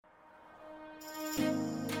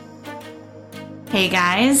Hey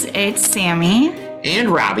guys, it's Sammy. And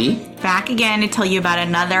Robbie. Back again to tell you about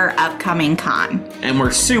another upcoming con. And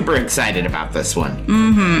we're super excited about this one.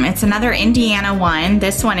 It's another Indiana one.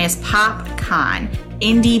 This one is PopCon.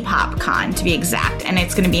 Indie PopCon to be exact. And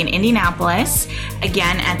it's going to be in Indianapolis,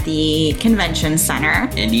 again at the Convention Center.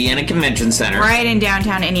 Indiana Convention Center. Right in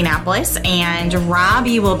downtown Indianapolis. And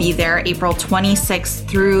Robbie will be there April 26th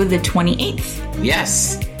through the 28th.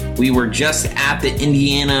 Yes. We were just at the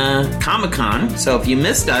Indiana Comic-Con, so if you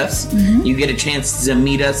missed us, you get a chance to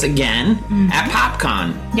meet us again at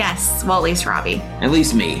PopCon. Yes, well, at least Robbie. At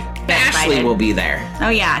least me. Ashley will be there. Oh,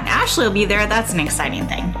 yeah, Ashley will be there. That's an exciting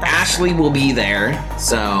thing. Ashley will be there,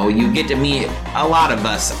 so you get to meet a lot of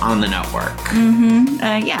us on the network.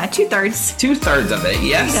 Yeah, 2/3. 2/3 of it,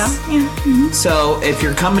 yes. There you go. Yeah. So if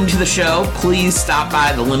you're coming to the show, please stop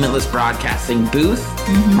by the Limitless Broadcasting booth.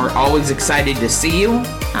 We're always excited to see you.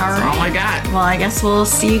 That's all I got. Well, I guess we'll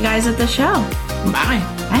see you guys at the show. Bye.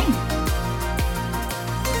 Bye.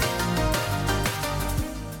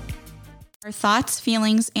 Our thoughts,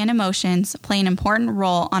 feelings, and emotions play an important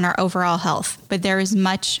role on our overall health, but there is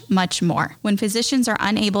much, much more. When physicians are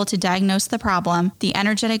unable to diagnose the problem, the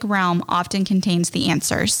energetic realm often contains the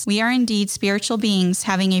answers. We are indeed spiritual beings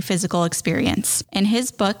having a physical experience. In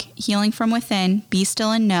his book, Healing from Within, Be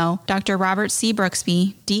Still and Know, Dr. Robert C.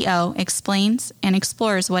 Brooksby, D.O., explains and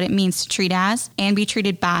explores what it means to treat as and be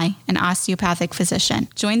treated by an osteopathic physician.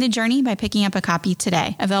 Join the journey by picking up a copy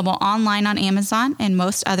today. Available online on Amazon and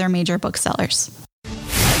most other major booksellers.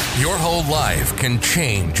 Your whole life can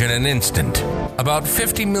change in an instant. About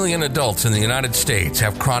 50 million adults in the United States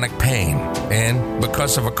have chronic pain, and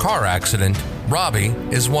because of a car accident, Robbie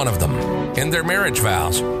is one of them. In their marriage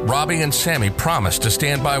vows, Robbie and Sammy promised to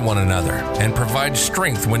stand by one another and provide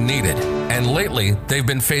strength when needed. And lately, they've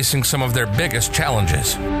been facing some of their biggest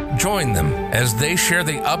challenges. Join them as they share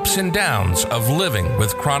the ups and downs of living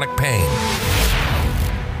with chronic pain.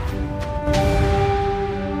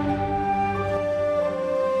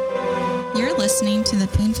 You're listening to the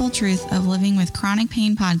Painful Truth of Living with Chronic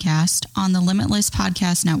Pain podcast on the Limitless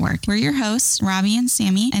Podcast Network. We're your hosts, Robbie and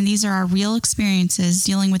Sammy, and these are our real experiences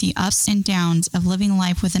dealing with the ups and downs of living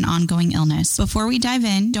life with an ongoing illness. Before we dive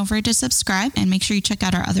in, don't forget to subscribe and make sure you check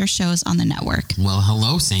out our other shows on the network. Well,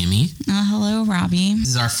 hello, Sammy. Hello, Robbie. This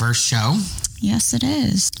is our first show. Yes, it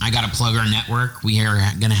is. I got to plug our network. We are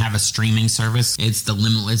going to have a streaming service. It's the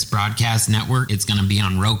Limitless Broadcast Network. It's going to be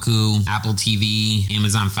on Roku, Apple TV,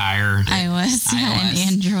 Amazon Fire, iOS.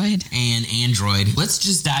 And Android. Let's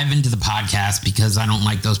just dive into the podcast because I don't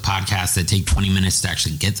like those podcasts that take 20 minutes to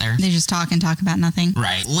actually get there. They just talk about nothing.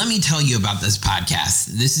 Right. Let me tell you about this podcast.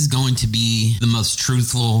 This is going to be the most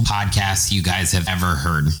truthful podcast you guys have ever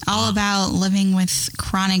heard. All about living with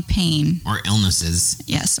chronic pain. Or illnesses.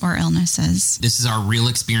 Yes, or illnesses. This is our real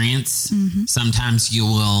experience. Sometimes you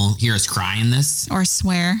will hear us cry in this. Or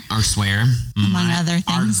swear. Among other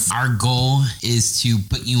things. Our goal is to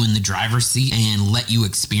put you in the driver's seat and let you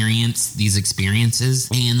experience these experiences.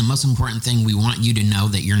 And the most important thing, we want you to know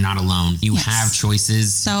that you're not alone. You have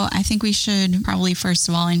choices. So I think we should probably first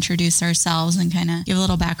of all introduce ourselves and kind of give a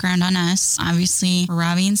little background on us. Obviously, we're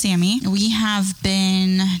Robbie and Sammy. We have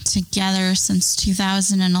been together since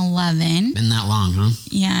 2011. Been that long, huh?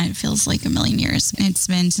 Yeah, it feels like a million years. It's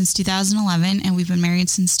been since 2011, and we've been married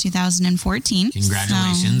since 2014.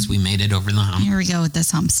 Congratulations, we made it over the hump. Here we go with this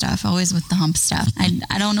hump stuff. Always with the hump stuff.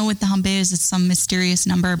 I don't know what the hump is. It's some mysterious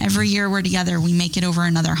number. Every year we're together, we make it over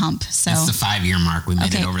another hump. So it's the 5-year mark. We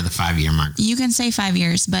made it over the 5-year mark. You can say 5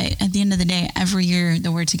 years, but at the end of the day, every year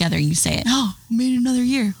that we're together, you say it. Oh, we made it another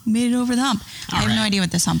year. We made it over the hump. I have no idea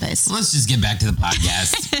what this hump is. Let's just get back to the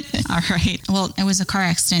podcast. All right. Well, it was a car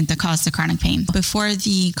accident that caused the chronic pain. Before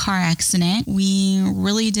the car accident, we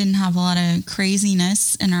really didn't have a lot of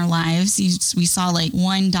craziness in our lives. We saw like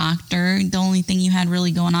one doctor. The only thing you had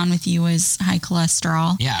really going on with you was high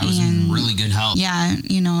cholesterol. Yeah, it was in really good health. Yeah,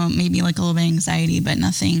 maybe like a little bit of anxiety, but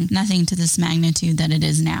nothing to this magnitude that it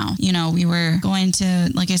is now. We were going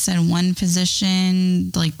to, like I said, one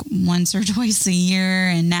physician like once or twice a year,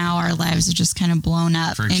 and now our lives are just kind of blown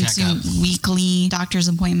up into weekly doctor's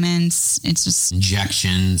appointments. It's just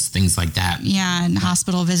injections, things like that. Yeah, and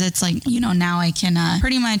hospital visits. Like, now I can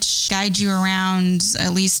pretty much guide you around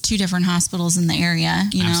at least 2 different hospitals in the area.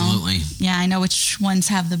 Absolutely. Yeah, I know which ones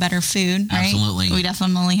have the better food, right? Absolutely. We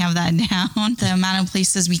definitely have that down. The amount of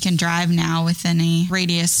places we can drive now within a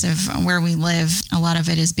radius of where we live, a lot of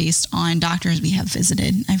it is based on doctors we have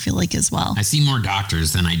visited, I feel like, as well. I see more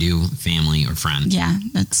doctors than I do family or friends. Yeah,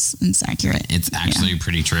 it's accurate. It's actually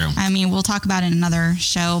pretty true. I mean, we'll talk about it in another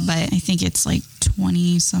show, but I think it's like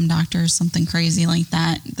 20 some doctors, something crazy like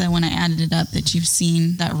that when I added it up, that you've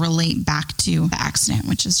seen that relate back to the accident,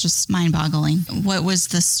 which is just mind-boggling. What was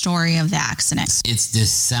the story of the accident? It's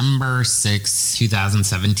December 6,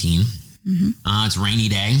 2017. It's a rainy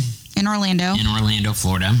day. In Orlando,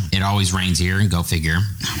 Florida. It always rains here, go figure.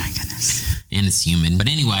 Oh my goodness. And it's humid. But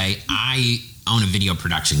anyway, I own a video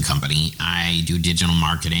production company. I do digital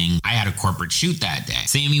marketing. I had a corporate shoot that day.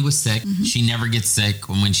 Sammy was sick. She never gets sick.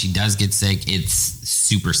 When she does get sick, it's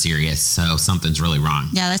super serious. So something's really wrong.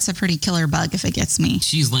 Yeah, that's a pretty killer bug if it gets me.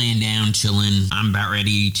 She's laying down, chilling. I'm about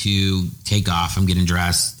ready to take off. I'm getting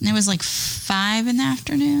dressed. And it was like 5 in the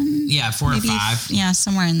afternoon? Yeah, 4 or 5. Yeah,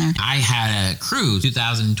 somewhere in there. I had a Cruze,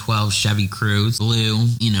 2012 Chevy Cruze, blue.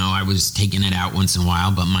 You know, I was taking it out once in a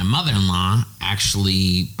while, but my mother-in-law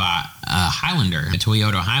actually bought a Highlander, a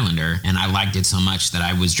Toyota Highlander, and I liked it so much that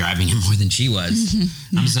I was driving it more than she was.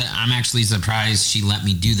 I'm actually surprised she let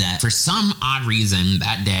me do that. For some odd reason,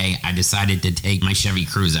 that day, I decided to take my Chevy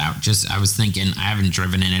Cruze out. I was thinking, I haven't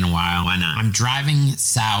driven it in a while. Why not? I'm driving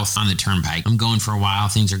south on the turnpike. I'm going for a while.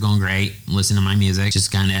 Things are going great. Listening to my music,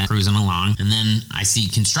 just kind of cruising along. And then I see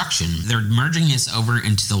construction. They're merging us over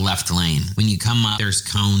into the left lane. When you come up, there's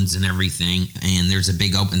cones and everything, and there's a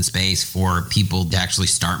big open space for people to actually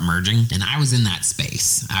start merging. And I was in that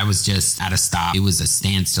space. I was just at a stop. It was a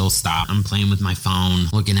standstill stop. I'm playing with my phone,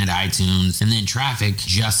 looking at iTunes, and then traffic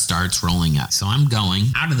just starts rolling up. So I'm going.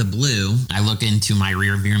 Out of the blue, I look into my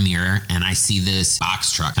rear view mirror and I see this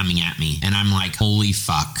box truck coming at me. And I'm like, holy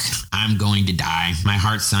fuck, I'm going to die. My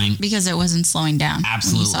heart sank. Because it wasn't slowing down.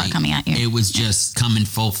 Absolutely. When you saw it coming at you. It was just coming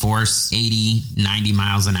full force, 80, 90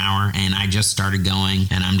 miles an hour. And I just started going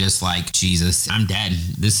and I'm just like, Jesus, I'm dead.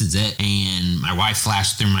 This is it. And my wife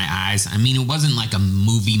flashed through my eyes. I mean, it wasn't like a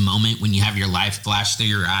movie moment when you have your life flash through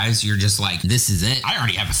your eyes. You're just like, this is it. I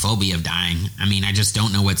already have a phobia of dying. I mean, I just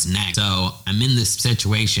don't know what's next. So I'm in this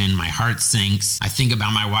situation. My heart sinks. I think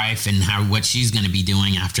about my wife and what she's going to be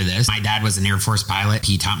doing after this. My dad was an Air Force pilot.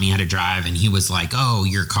 He taught me how to drive and he was like, oh,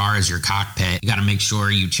 your car is your cockpit. You got to make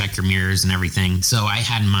sure you check your mirrors and everything. So I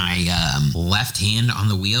had my left hand on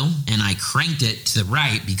the wheel and I cranked it to the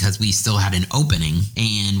right because we still had an opening.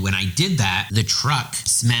 And when I did that, the truck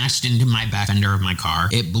smashed into my back fender of my car.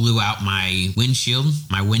 It blew out my windshield,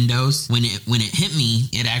 my windows. When it hit me,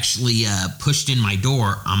 it actually pushed in my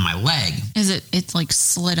door on my leg. It's like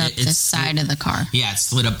slid up the side of the car. Yeah, it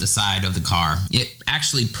slid up the side of the car. It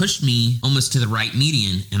actually pushed me almost to the right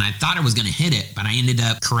median, and I thought I was going to hit it, but I ended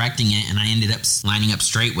up correcting it, and I ended up lining up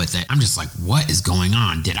straight with it. I'm just like, what is going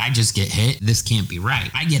on? Did I just get hit? This can't be right.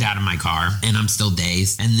 I get out of my car, and I'm still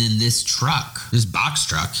dazed, and then this truck, this box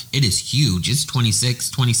truck, it is huge. It's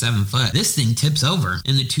 26, 27 foot. This thing tips over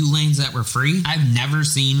in the 2 lanes that were free. I've never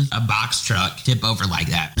seen a box truck tip over like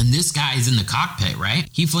that. And this guy is in the cockpit, right?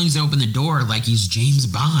 He flings open the door like he's James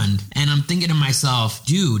Bond. And I'm thinking to myself,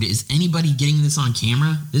 dude, is anybody getting this on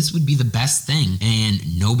camera? This would be the best thing.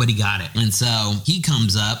 And nobody got it. And so he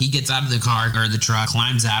comes up, he gets out of the car or the truck,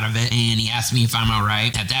 climbs out of it, and he asked me if I'm all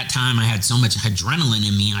right. At that time, I had so much adrenaline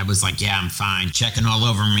in me. I was like, yeah, I'm fine. Checking all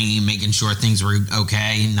over me, making sure things were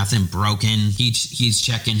okay, nothing broken. He's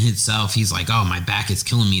checking himself. He's like, oh, my back is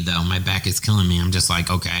killing me though. My back is killing me. I'm just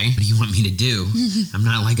like, okay, what do you want me to do? I'm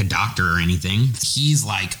not like a doctor or anything. He's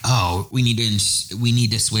like, oh, we need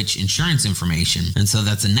to switch insurance information. And so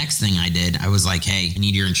that's the next thing I did. I was like, hey, I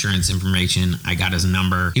need your insurance information. I got his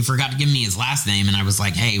number. He forgot to give me his last name. And I was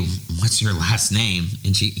like, hey, what's your last name?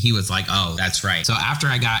 And he was like, oh, that's right. So after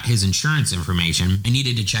I got his insurance information, I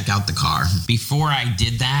needed to check out the car. Before I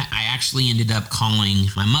did that, I actually ended up calling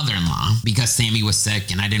my mother-in-law because Sammy was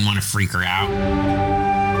sick and I didn't want to freak her out.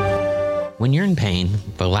 When you're in pain,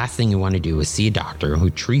 the last thing you want to do is see a doctor who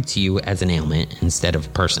treats you as an ailment instead of a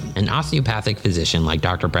person. An osteopathic physician like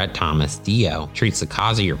Dr. Brett Thomas, DO, treats the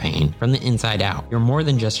cause of your pain from the inside out. You're more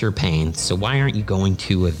than just your pain, so why aren't you going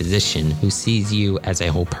to a physician who sees you as a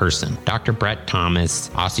whole person? Dr. Brett Thomas,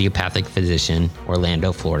 osteopathic physician,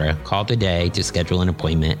 Orlando, Florida. Call today to schedule an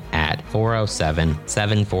appointment at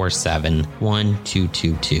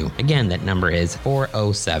 407-747-1222. Again, that number is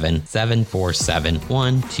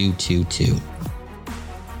 407-747-1222.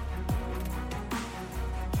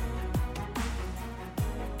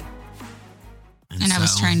 And I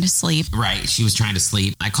was trying to sleep. Right. She was trying to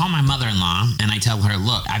sleep. I call my mother-in-law and I tell her,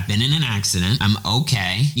 look, I've been in an accident. I'm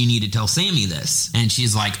okay. You need to tell Sammy this. And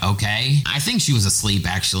she's like, okay. I think she was asleep,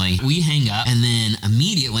 actually. We hang up and then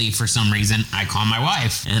immediately, for some reason, I call my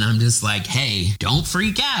wife and I'm just like, hey, don't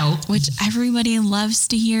freak out. Which everybody loves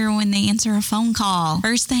to hear when they answer a phone call.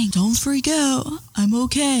 First thing, don't freak out. I'm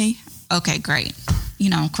okay. Okay, great. You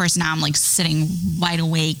know, of course, now I'm like sitting wide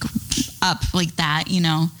awake, up like that,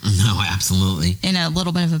 No, absolutely. in a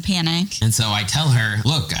little bit of a panic. And so I tell her,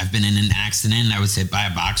 look, I've been in an accident. I was hit by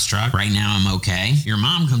a box truck. Right now I'm okay. Your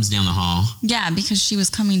mom comes down the hall. Yeah, because she was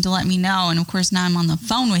coming to let me know. And of course, now I'm on the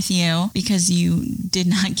phone with you because you did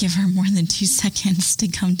not give her more than 2 seconds to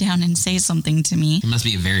come down and say something to me. It must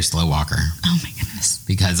be a very slow walker. Oh my goodness.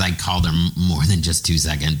 Because I called her more than just 2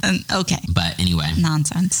 seconds. Okay. But anyway.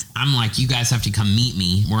 Nonsense. I'm like, you guys have to come meet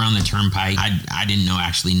me. We're on the turnpike. I didn't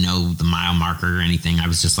actually know the mile marker or anything. I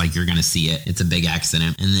was just like, you're going to see it. It's a big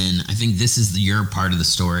accident. And then I think this is your part of the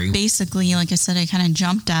story. Basically, like I said, I kind of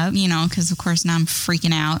jumped up, because of course now I'm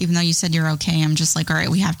freaking out. Even though you said you're okay, I'm just like, all right,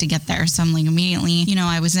 we have to get there. So I'm like, immediately,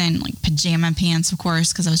 I was in like pajama pants, of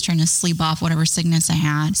course, because I was trying to sleep off whatever sickness I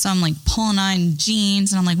had. So I'm like pulling on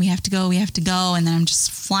jeans and I'm like, we have to go. And then I'm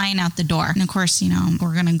just flying out the door. And of course,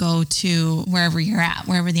 we're going to go to wherever you're at,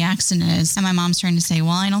 wherever the accident is. And my mom's trying to say,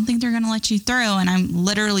 well, I don't think they're going to let you through. And I'm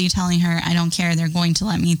literally telling her, I don't care. They're going to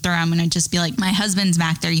let me through. I'm going to just be like, my husband's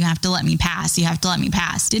back there. You have to let me pass. You have to let me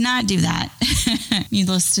pass. Did not do that.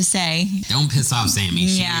 Needless to say. Don't piss off Sammy.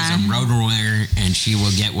 She is a road warrior and she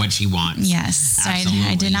will get what she wants. Yes.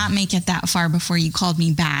 I did not make it that far before you called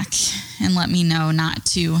me back and let me know not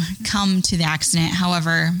to come to the accident.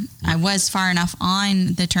 However, I was far enough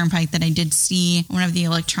on the turnpike that I did see one of the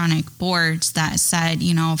electronic boards that said,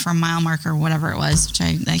 from mile marker, whatever it was, which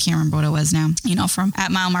I can't remember what it was now, from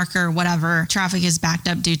at mile marker, whatever, traffic is backed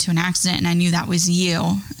up due to an accident. And I knew that was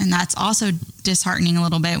you. And that's also disheartening a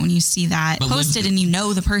little bit when you see that posted and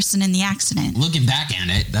the person in the accident. Looking back at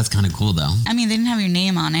it, that's kind of cool though. I mean, they didn't have your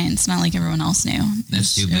name on it. It's not like everyone else knew.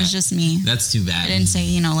 That's too bad. It was just me. That's too bad. I didn't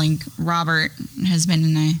say, like Robert has been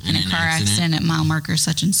in a car accident at mile marker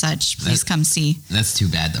such and such. Please come see. That's too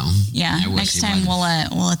bad though. Yeah. Next time we'll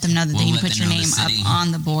let them know that they can put your name up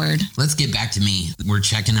on the board. Let's get back to me. We're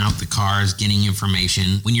checking out the cars, getting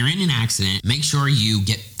information. When you're in an accident, make sure you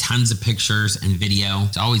get tons of pictures and video.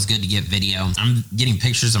 It's always good to get video. I'm getting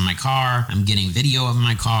pictures of my car. I'm getting video of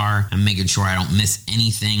my car. I'm making sure I don't miss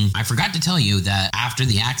anything. I forgot to tell you that after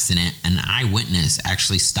the accident, an eyewitness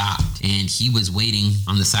actually stopped and he was waiting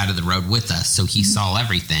on the side of the road with us. So he saw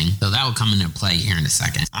everything. So that will come into play here in a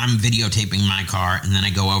second. I'm videotaping my car and then I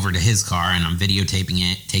go over to his car and I'm videotaping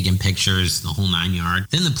it, taking pictures, the whole 9 yards.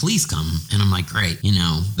 Then the police come and I'm like, great.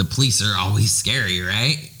 The police are always scary,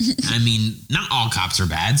 right? I mean, not all cops are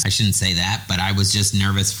bad. I shouldn't say that, but I was just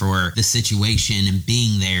nervous for the situation and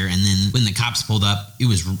being there. And then when the cops pulled up,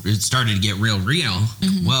 it started to get real.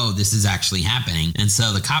 Mm-hmm. Whoa, this is actually happening. And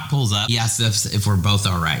so the cop pulls up. He asks us if we're both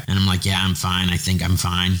all right. And I'm like, yeah, I'm fine. I think I'm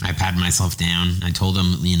fine. I patted myself down. I told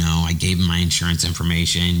him, I gave him my insurance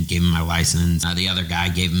information, gave him my license. The other guy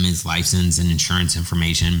gave him his license and insurance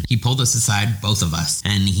information. He pulled us aside, both of us,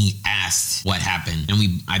 and he asked what happened.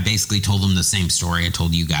 And I basically told him the same story I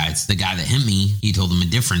told you guys. The guy that hit me, he told him a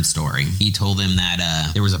different story. He told him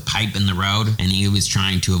that there was a pipe in the road and he was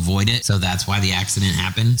trying to avoid it. So that's why the accident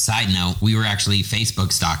happened. Side note, we were actually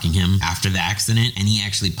Facebook stalking him after the accident and he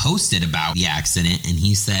actually posted about the accident and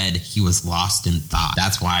he said he was lost in thought.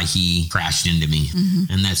 That's why he crashed into me.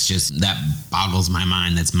 Mm-hmm. And that boggles my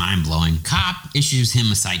mind. That's mind blowing. Cop issues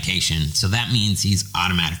him a citation. So that means he's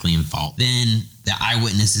automatically in fault. Then the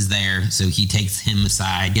eyewitness is there, so he takes him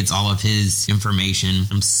aside, gets all of his information.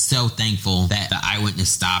 I'm so thankful that the eyewitness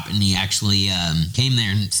stopped and he actually came there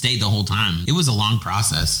and stayed the whole time. It was a long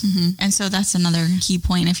process. Mm-hmm. And so that's another key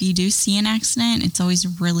point. If you do see an accident, it's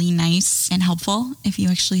always really nice and helpful if you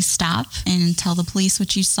actually stop and tell the police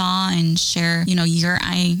what you saw and share, your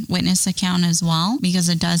eyewitness account as well, because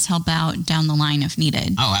it does help out down the line if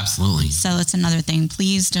needed. Oh, absolutely. So that's another thing.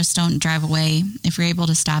 Please just don't drive away. If you're able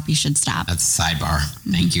to stop, you should stop. That's a sidebar.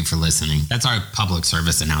 Thank you for listening. That's our public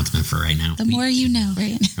service announcement for right now. The more you know,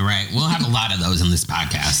 right? Right. We'll have a lot of those in this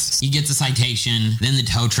podcast. He gets a citation, then the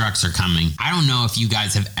tow trucks are coming. I don't know if you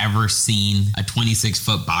guys have ever seen a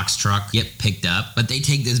 26-foot box truck get picked up, but they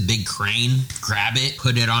take this big crane, grab it,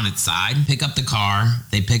 put it on its side, pick up the car,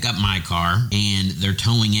 they pick up my car, and they're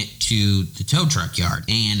towing it to the tow truck yard.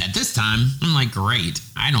 And at this time, I'm like, great.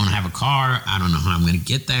 I don't have a car. I don't know how I'm going to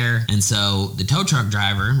get there. And so the tow truck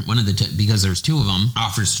driver, because there's two of them,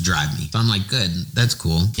 offers to drive me. So I'm like, good, that's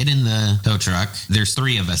cool. Get in the tow truck. There's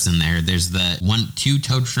three of us in there. There's two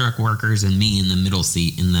tow truck workers and me in the middle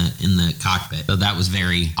seat in the cockpit. So that was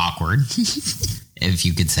very awkward. if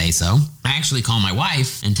you could say so. I actually call my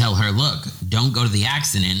wife and tell her, look, don't go to the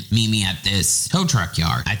accident. Meet me at this tow truck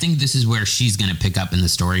yard. I think this is where she's going to pick up in the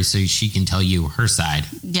story so she can tell you her side.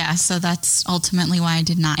 Yeah, so that's ultimately why I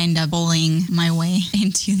did not end up bullying my way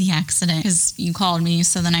into the accident, because you called me.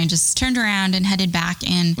 So then I just turned around and headed back.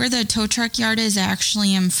 And where the tow truck yard is, I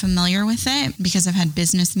actually am familiar with it because I've had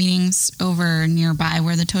business meetings over nearby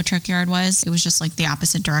where the tow truck yard was. It was just like the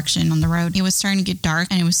opposite direction on the road. It was starting to get dark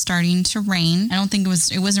and it was starting to rain. I don't think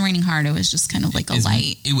it wasn't raining hard. It was just kind of like a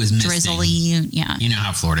light. It was misting. Drizzly. Yeah. You know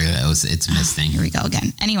how Florida goes. It's misting. Here we go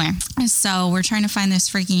again. Anyway, so we're trying to find this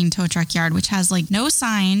freaking tow truck yard, which has like no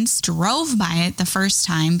signs. Drove by it the first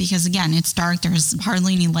time because, again, it's dark. There's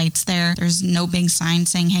hardly any lights there. There's no big sign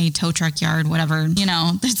saying, hey, tow truck yard, whatever. You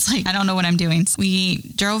know, it's like, I don't know what I'm doing. So we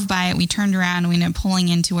drove by it. We turned around. We ended up pulling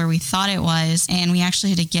into where we thought it was. And we actually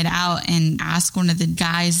had to get out and ask one of the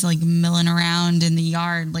guys like milling around in the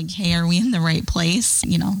yard, like, hey, are we in the right place?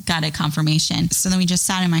 You know, got a confirmation. So then we just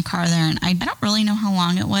sat in my car there, and I don't really know how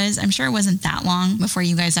long it was. I'm sure it wasn't that long before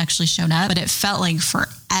you guys actually showed up, but it felt like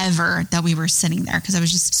forever that we were sitting there because I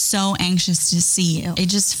was just so anxious to see you. It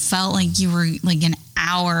just felt like you were like an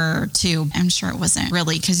hour or two. I'm sure it wasn't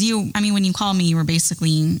really because when you called me, you were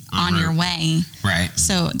basically on your way. Right.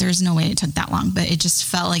 So there's no way it took that long, but it just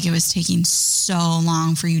felt like it was taking so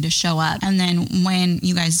long for you to show up. And then when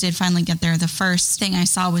you guys did finally get there, the first thing I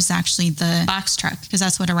saw was actually the box truck because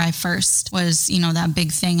that's what arrived first was, you know, that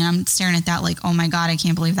big thing. And I'm staring at that like, oh my God, I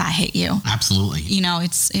can't believe that hit you. Absolutely. You know,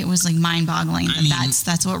 it was like mind boggling.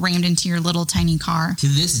 That's what rammed into your little tiny car. To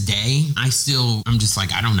this day, I'm just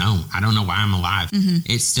like, I don't know why I'm alive. Mm-hmm.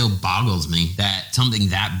 It still boggles me that something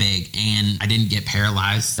that big and I didn't get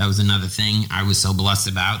paralyzed. That was another thing I was so blessed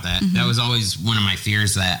about that. Mm-hmm. That was always one of my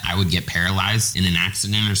fears that I would get paralyzed in an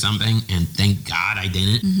accident or something. And thank God I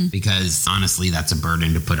didn't because honestly, that's a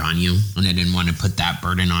burden to put on you. And I didn't want to put that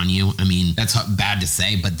burden on you. I mean, that's bad to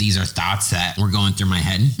say, but these are thoughts that were going through my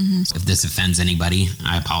head. Mm-hmm. So if this offends anybody,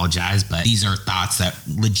 I apologize. But these are thoughts that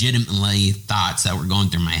were going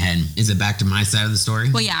through my head. Is it back to my side of the story?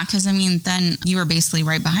 Well, yeah, because then you were basically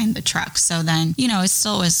right behind the truck. So then, you know, it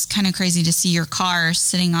still was kind of crazy to see your car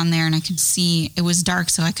sitting on there and I could see it was dark,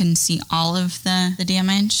 so I couldn't see all of the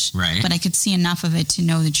damage. Right. But I could see enough of it to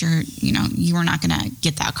know that you were not going to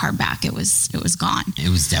get that car back. It was gone. It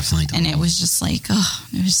was definitely total. And it was just like,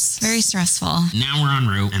 it was very stressful. Now we're en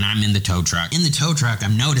route and I'm in the tow truck. In the tow truck,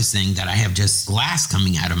 I'm noticing that I have just glass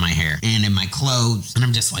coming out of my hair and in my clothes. And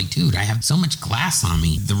I'm just like, dude, I have so much glass on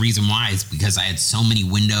me. The reason why is because I had so many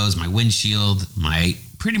windows, my windshield,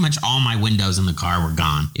 pretty much all my windows in the car were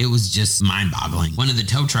gone. It was just mind-boggling. One of the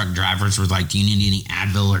tow truck drivers was like, do you need any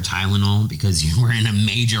Advil or Tylenol because you were in a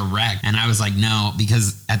major wreck? And I was like, no,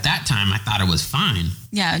 because at that time I thought it was fine.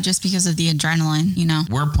 Yeah, just because of the adrenaline, you know.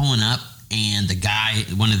 We're pulling up. And the guy,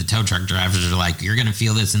 one of the tow truck drivers are like, you're going to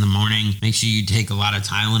feel this in the morning. Make sure you take a lot of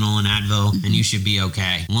Tylenol and Advil and you should be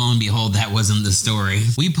okay. Lo and behold, that wasn't the story.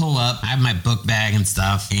 We pull up, I have my book bag and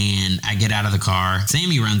stuff, and I get out of the car.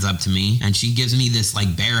 Sammy runs up to me and she gives me this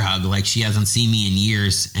like bear hug, like she hasn't seen me in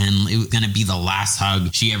years. And it was going to be the last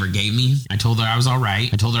hug she ever gave me. I told her I was all right.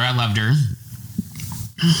 I told her I loved her.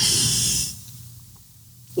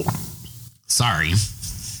 Sorry.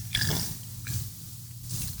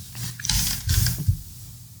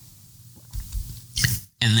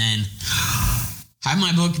 And then I have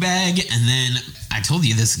my book bag. And then I told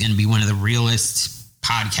you this is going to be one of the realest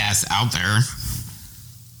podcasts out there.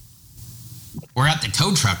 We're at the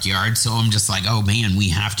tow truck yard. So I'm just like, oh man, we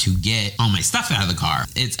have to get all my stuff out of the car.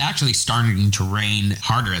 It's actually starting to rain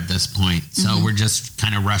harder at this point. So we're just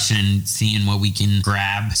kind of rushing, seeing what we can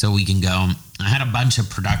grab so we can go. I had a bunch of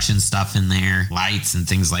production stuff in there, lights and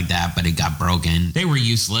things like that, but it got broken. They were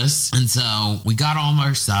useless. And so we got all of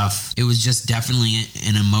our stuff. It was just definitely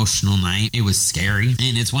an emotional night. It was scary.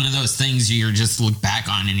 And it's one of those things you're just look back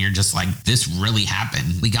on and you're just like, this really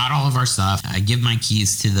happened. We got all of our stuff. I give my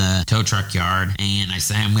keys to the tow truck yard and I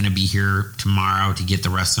say, I'm going to be here tomorrow to get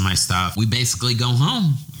the rest of my stuff. We basically go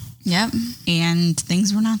home. Yep. And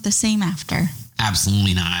things were not the same after.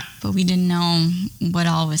 Absolutely not. But we didn't know what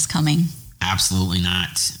all was coming. Absolutely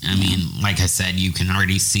not. I mean, like I said, you can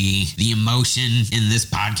already see the emotion in this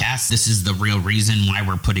podcast. This is the real reason why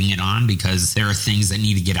we're putting it on, because there are things that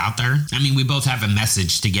need to get out there. I mean, we both have a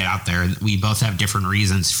message to get out there. We both have different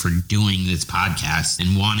reasons for doing this podcast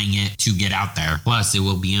and wanting it to get out there. Plus, it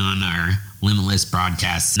will be on our Limitless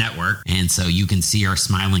Broadcast Network. And so you can see our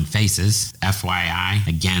smiling faces. FYI,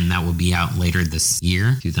 again, that will be out later this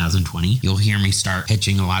year, 2020. You'll hear me start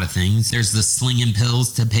pitching a lot of things. There's the Slinging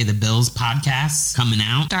Pills to Pay the Bills podcast coming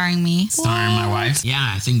out. Starring me. Starring my wife.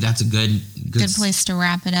 Yeah, I think that's a good place to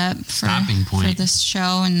wrap it up for this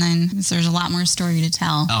show. And then there's a lot more story to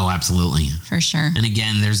tell. Oh, absolutely. For sure. And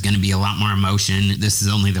again, there's going to be a lot more emotion. This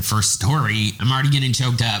is only the first story. I'm already getting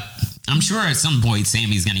choked up. I'm sure at some point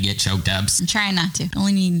Sammy's going to get choked up. I'm trying not to. I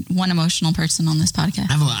only need one emotional person on this podcast.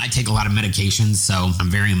 I take a lot of medications, so I'm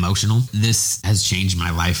very emotional. This has changed my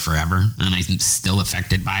life forever, and I'm still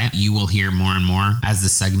affected by it. You will hear more and more as the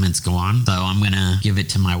segments go on. So I'm going to give it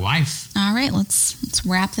to my wife. All right, let's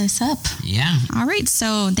wrap this up. Yeah. All right,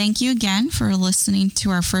 so thank you again for listening to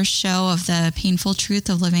our first show of the painful truth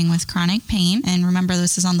of living with chronic pain. And remember,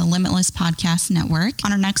 this is on the Limitless Podcast Network.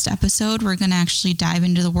 On our next episode, we're going to actually dive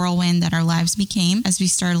into the whirlwind that our lives became as we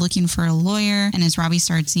started looking for a lawyer and as Robbie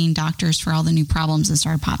started seeing doctors for all the new problems that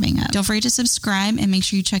started popping up. Don't forget to subscribe and make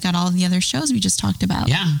sure you check out all of the other shows we just talked about.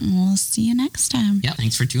 Yeah. And we'll see you next time. Yeah,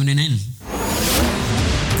 thanks for tuning in.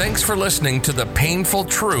 Thanks for listening to The Painful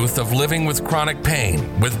Truth of Living with Chronic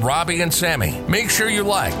Pain with Robbie and Sammy. Make sure you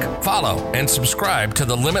like, follow, and subscribe to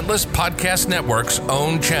the Limitless Podcast Network's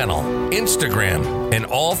own channel, Instagram, and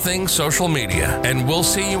all things social media. And we'll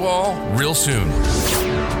see you all real soon.